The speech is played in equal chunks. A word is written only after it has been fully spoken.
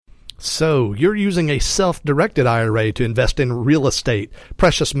So, you're using a self-directed IRA to invest in real estate,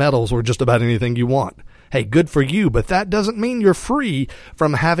 precious metals, or just about anything you want. Hey, good for you, but that doesn't mean you're free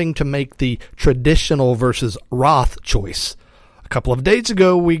from having to make the traditional versus Roth choice. A couple of days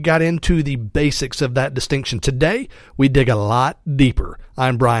ago, we got into the basics of that distinction. Today, we dig a lot deeper.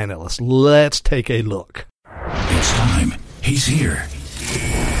 I'm Brian Ellis. Let's take a look. It's time. He's here.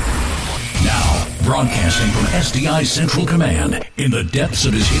 Now, broadcasting from SDI Central Command in the depths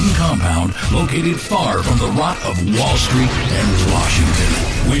of his hidden compound located far from the rot of Wall Street and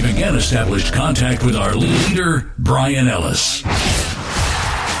Washington, we've again established contact with our leader, Brian Ellis.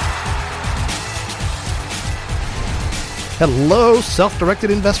 Hello, Self-Directed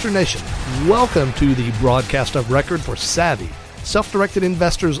Investor Nation. Welcome to the broadcast of record for savvy, self-directed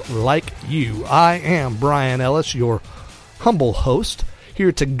investors like you. I am Brian Ellis, your humble host,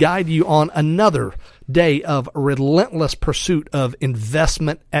 here to guide you on another day of relentless pursuit of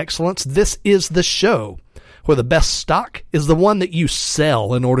investment excellence. This is the show where the best stock is the one that you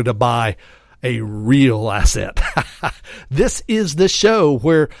sell in order to buy a real asset. This is the show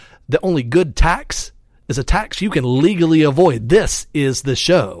where the only good tax is a tax you can legally avoid. This is the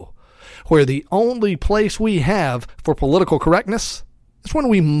show where the only place we have for political correctness is when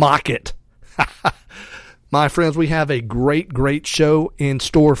we mock it. My friends, we have a great show in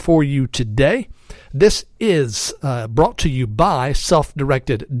store for you today. This is brought to you by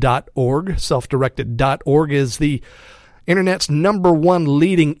selfdirected.org. Selfdirected.org is the Internet's #1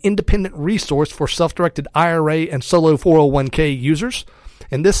 leading independent resource for self-directed IRA and solo 401k users.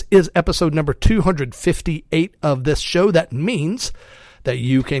 And this is episode number 258 of this show. That means that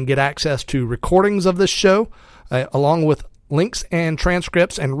you can get access to recordings of this show, along with links and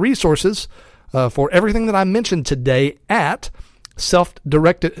transcripts and resources for everything that I mentioned today at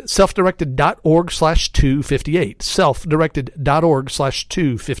selfdirected.org/258.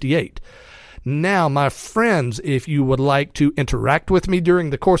 Selfdirected.org/258. Now, my friends, if you would like to interact with me during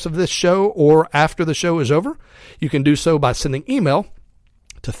the course of this show or after the show is over, you can do so by sending email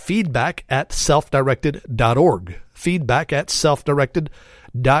to feedback@selfdirected.org.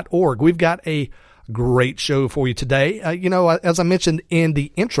 Feedback@selfdirected.org. We've got a great show for you today. As I mentioned in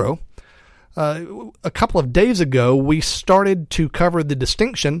the intro, a couple of days ago, we started to cover the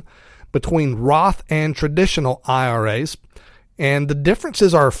distinction between Roth and traditional IRAs, and the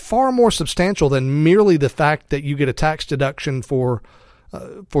differences are far more substantial than merely the fact that you get a tax deduction for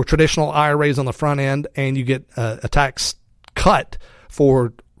traditional IRAs on the front end, and you get a tax cut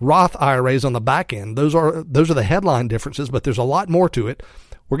for Roth IRAs on the back end. Those are the headline differences, but there's a lot more to it.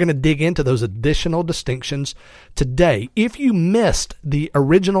 We're going to dig into those additional distinctions today. If you missed the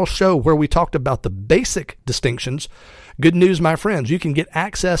original show where we talked about the basic distinctions, good news, my friends. You can get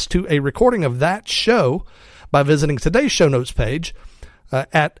access to a recording of that show by visiting today's show notes page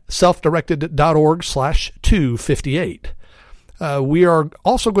at selfdirected.org/258. We are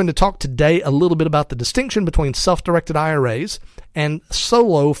also going to talk today a little bit about the distinction between self-directed IRAs and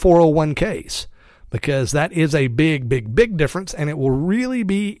solo 401ks, because that is a big difference, and it will really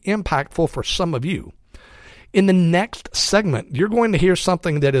be impactful for some of you. In the next segment, you're going to hear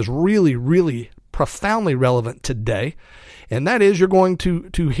something that is really profoundly relevant today, and that is you're going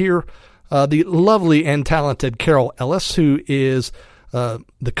to hear the lovely and talented Carol Ellis, who is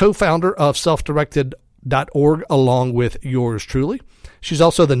the co-founder of selfdirected.org along with yours truly. She's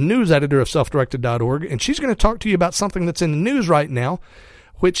also the news editor of selfdirected.org, and she's going to talk to you about something that's in the news right now,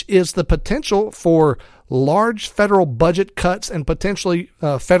 which is the potential for large federal budget cuts and potentially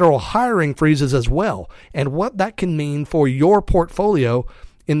federal hiring freezes as well, and what that can mean for your portfolio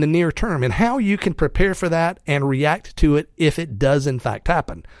in the near term, and how you can prepare for that and react to it if it does in fact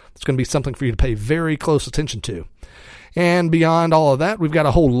happen. It's going to be something for you to pay very close attention to. And beyond all of that, we've got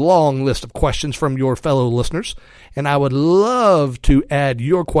a whole long list of questions from your fellow listeners, and I would love to add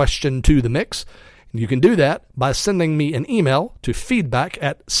your question to the mix. You can do that by sending me an email to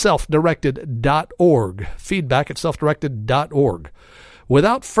feedback@selfdirected.org. Feedback@selfdirected.org.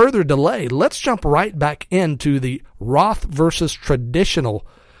 Without further delay, let's jump right back into the Roth versus traditional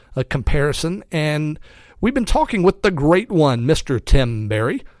comparison. And we've been talking with the great one, Mr. Tim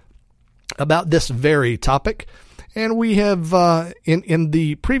Berry, about this very topic. And we have, in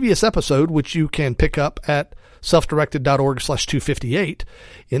the previous episode, which you can pick up at selfdirected.org/258,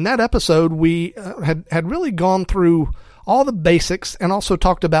 in that episode, we had really gone through all the basics and also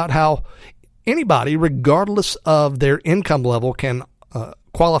talked about how anybody, regardless of their income level, can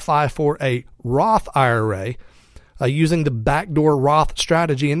qualify for a Roth IRA using the backdoor Roth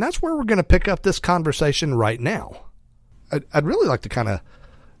strategy. And that's where we're going to pick up this conversation right now. I'd really like to kind of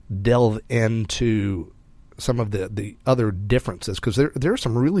delve into some of the other differences, because there are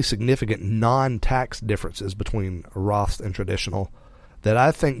some really significant non-tax differences between Roths and traditional that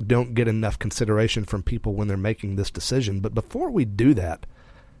I think don't get enough consideration from people when they're making this decision. But before we do that,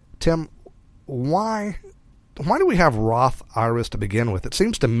 Tim, why do we have Roth IRAs to begin with? It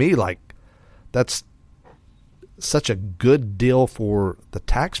seems to me like that's such a good deal for the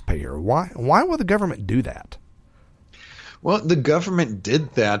taxpayer. Why would the government do that? Well, the government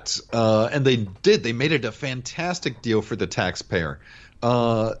did that, and they made it a fantastic deal for the taxpayer.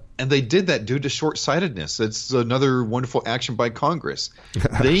 And they did that due to short-sightedness. It's another wonderful action by Congress.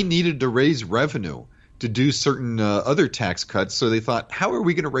 They needed to raise revenue to do certain other tax cuts, so they thought, how are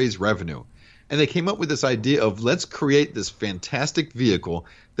we going to raise revenue? And they came up with this idea of, let's create this fantastic vehicle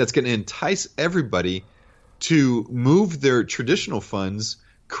that's going to entice everybody to move their traditional funds,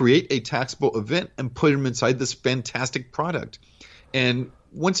 create a taxable event, and put them inside this fantastic product. And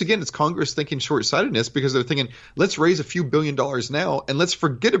once again, it's Congress thinking short-sightedness, because they're thinking, let's raise a few $1 billion now and let's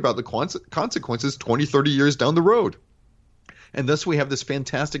forget about the consequences 20, 30 years down the road. And thus we have this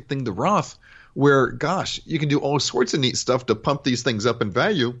fantastic thing, the Roth, where, gosh, you can do all sorts of neat stuff to pump these things up in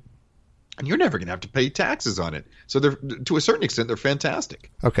value, and you're never going to have to pay taxes on it. So they're, to a certain extent, they're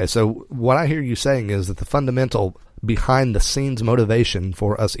fantastic. Okay, so what I hear you saying is that the fundamental behind-the-scenes motivation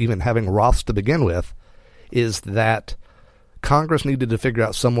for us even having Roths to begin with is that Congress needed to figure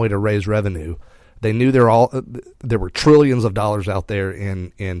out some way to raise revenue. They knew there were trillions of dollars out there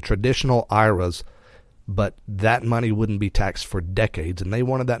in traditional IRAs, but that money wouldn't be taxed for decades, and they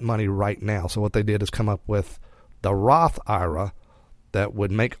wanted that money right now. So what they did is come up with the Roth IRA that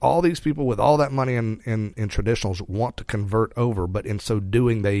would make all these people with all that money in traditionals want to convert over, but in so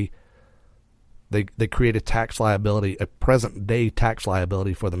doing they create a tax liability, a present-day tax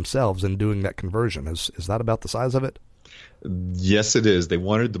liability for themselves in doing that conversion. Is that about the size of it? Yes, it is. They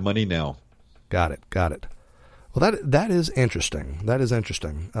wanted the money now. Got it. Well, that is interesting. That is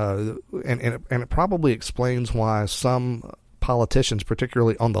interesting, and it probably explains why some politicians,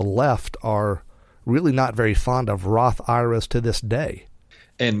 particularly on the left, are really not very fond of Roth IRAs to this day.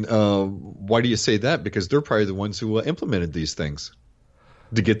 And why do you say that? Because they're probably the ones who implemented these things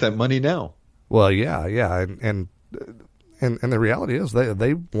to get that money now. Well, yeah, and the reality is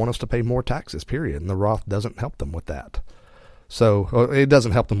they want us to pay more taxes, period, and the Roth doesn't help them with that. So it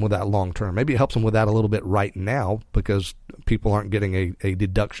doesn't help them with that long term. Maybe it helps them with that a little bit right now because people aren't getting a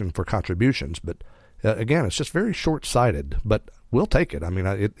deduction for contributions. But again, it's just very short-sighted. But we'll take it. I mean,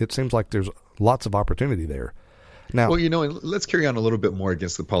 it seems like there's lots of opportunity there. Now, well, let's carry on a little bit more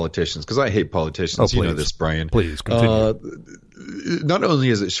against the politicians, because I hate politicians. You know this, Brian. Please continue. Not only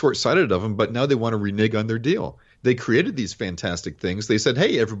is it short-sighted of them, but now they want to renege on their deal. They created these fantastic things. They said,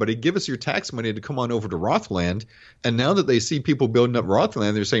 hey, everybody, give us your tax money to come on over to Rothland. And now that they see people building up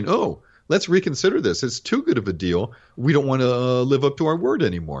Rothland, they're saying, oh, let's reconsider this. It's too good of a deal. We don't want to live up to our word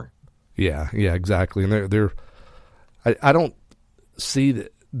anymore. Yeah, exactly. And I don't see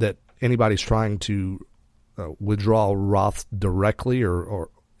that anybody's trying to withdraw Roths directly or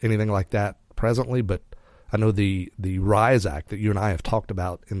anything like that presently, but I know the RISE Act that you and I have talked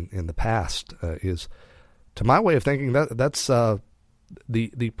about in the past is, to my way of thinking, that's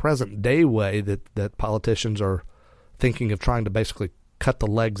the present day way that politicians are thinking of trying to basically cut the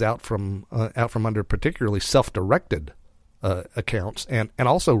legs out from under particularly self-directed accounts and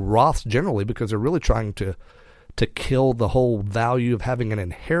also Roths generally, because they're really trying to kill the whole value of having an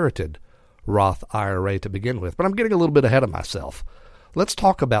inherited Roth IRA to begin with. But I'm getting a little bit ahead of myself. Let's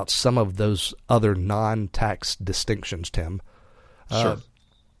talk about some of those other non-tax distinctions, Tim. Sure.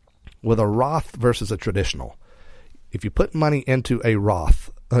 With a Roth versus a traditional, if you put money into a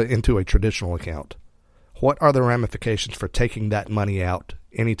Roth, into a traditional account, what are the ramifications for taking that money out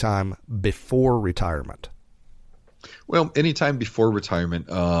anytime before retirement? Well, anytime before retirement,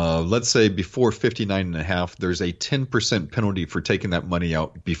 let's say before 59 and a half, there's a 10% penalty for taking that money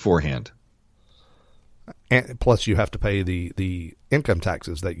out beforehand. And plus you have to pay the income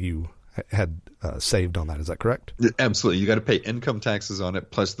taxes that you had saved on that. Is that correct? Absolutely. You got to pay income taxes on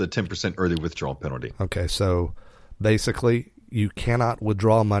it plus the 10% early withdrawal penalty. Okay. So basically you cannot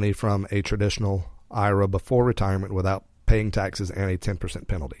withdraw money from a traditional IRA before retirement without paying taxes and a 10%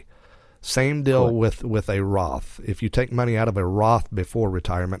 penalty. Same deal with a Roth. If you take money out of a Roth before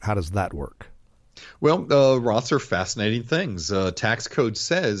retirement, how does that work? Well, Roths are fascinating things. Tax code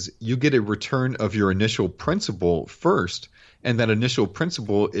says you get a return of your initial principal first, and that initial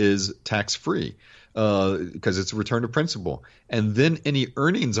principal is tax-free because it's a return of principal. And then any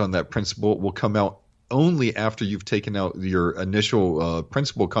earnings on that principal will come out only after you've taken out your initial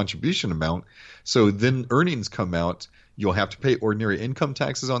principal contribution amount. So then earnings come out. You'll have to pay ordinary income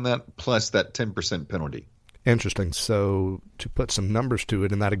taxes on that plus that 10% penalty. Interesting. So to put some numbers to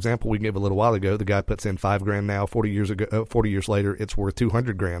it, in that example we gave a little while ago, the guy puts in $5,000 now. 40 years later, it's worth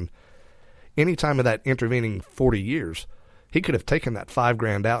 $200,000. Any time of that intervening 40 years, he could have taken that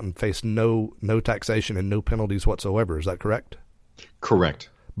 $5,000 out and faced no taxation and no penalties whatsoever. Is that correct? Correct.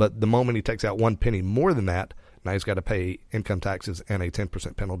 But the moment he takes out one penny more than that, now he's got to pay income taxes and a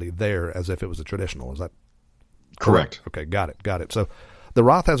 10% penalty there, as if it was a traditional. Is that correct? Okay, got it. So the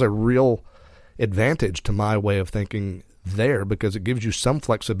Roth has a real advantage to my way of thinking there, because it gives you some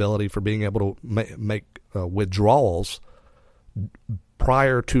flexibility for being able to make withdrawals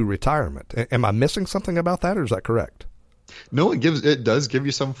prior to retirement. Am I missing something about that, or is that correct? No, it does give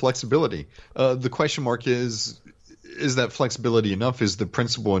you some flexibility. The question mark is that flexibility enough? Is the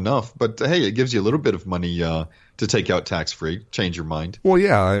principal enough? But hey, it gives you a little bit of money to take out tax free. Change your mind. Well,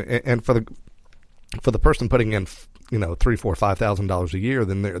 yeah, and for the person putting in $3,000, $4,000, $5,000 a year,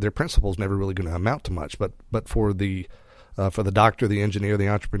 then their principal is never really going to amount to much. But for the doctor, the engineer, the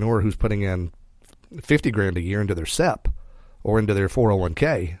entrepreneur who's putting in $50,000 a year into their SEP or into their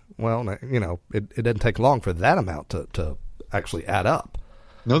 401k, well, it doesn't take long for that amount to actually add up.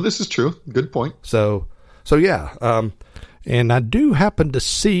 No, this is true. Good point. So yeah. And I do happen to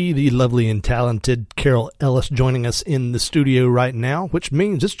see the lovely and talented Carol Ellis joining us in the studio right now, which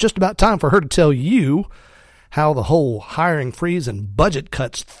means it's just about time for her to tell you how the whole hiring freeze and budget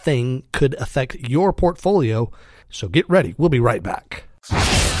cuts thing could affect your portfolio. So get ready. We'll be right back.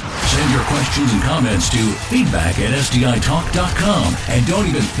 Send your questions and comments to feedback@sditalk.com. And don't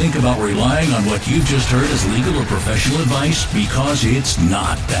even think about relying on what you've just heard as legal or professional advice, because it's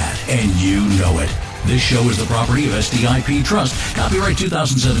not that, and you know it. This show is the property of SDIP Trust. Copyright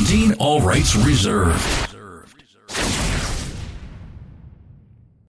 2017, all rights reserved.